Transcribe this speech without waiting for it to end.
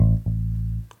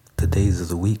The days of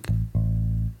the week,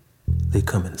 they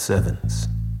come in sevens.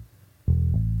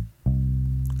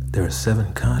 There are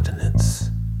 7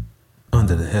 continents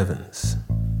under the heavens.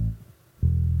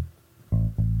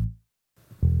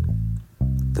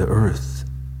 The earth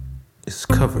is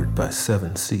covered by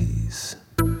 7 seas.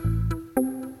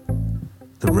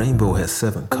 The rainbow has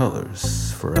 7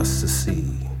 colors for us to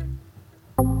see.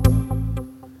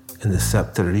 And the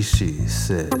Saptarishi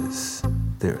says,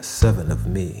 there are 7 of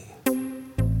me.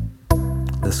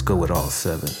 Let's go with all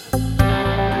 7.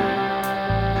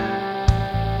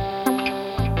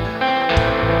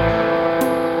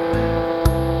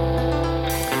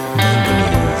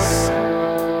 Manganese,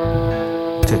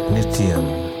 Technetium,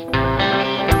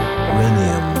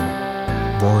 Rhenium,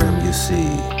 Bohrium, you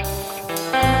see,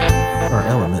 are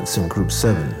elements in group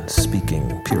 7,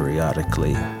 speaking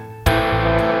periodically. There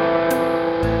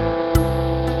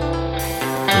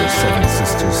are 7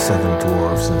 sisters, 7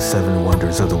 dwarves, and 7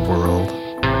 wonders of the world,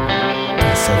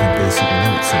 and 7 basic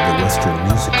notes of the Western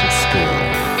musical scale.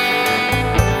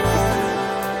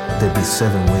 There'd be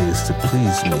 7 ways to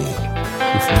please me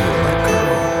if you were my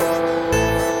girl.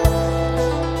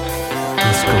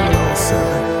 Let's go with all 7.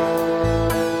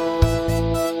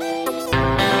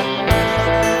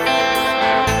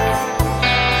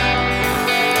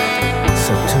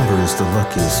 September is the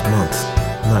luckiest month,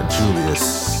 not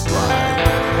Julius' lie.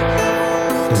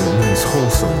 And it means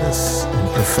wholesomeness and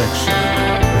perfection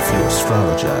if you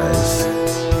astrologize.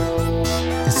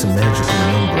 It's a magical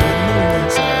number in no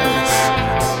one's eyes.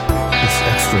 It's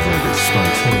extroverted,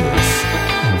 spontaneous,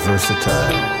 and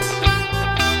versatile.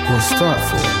 Or it's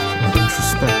thoughtful and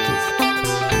introspective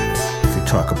if you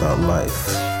talk about life.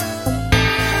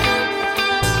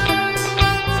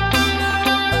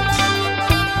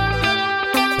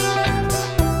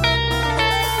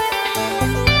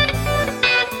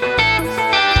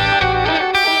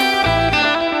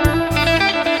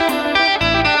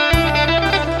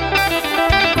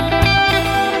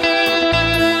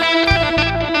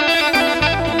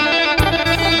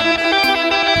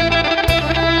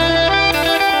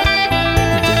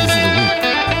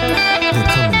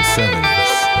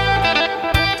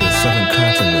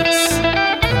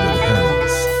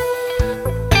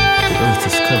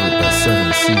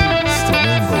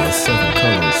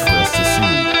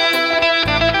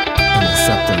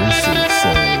 Saptarishi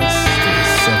says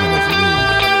there's 7 of me.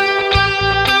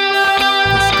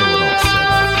 Let's go with all 7.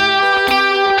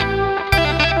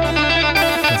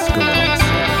 Let's go with all 7. Let's go with all 7.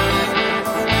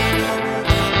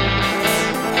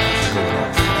 Let's go with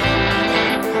all 7.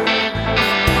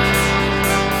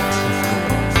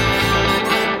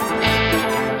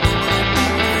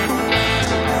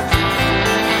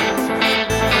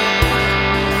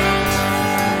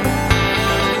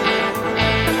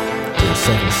 There are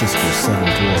 7 sisters, 7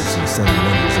 dwarves, and 7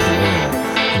 wonders of the world,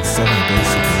 and 7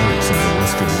 basic notes in the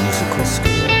Western music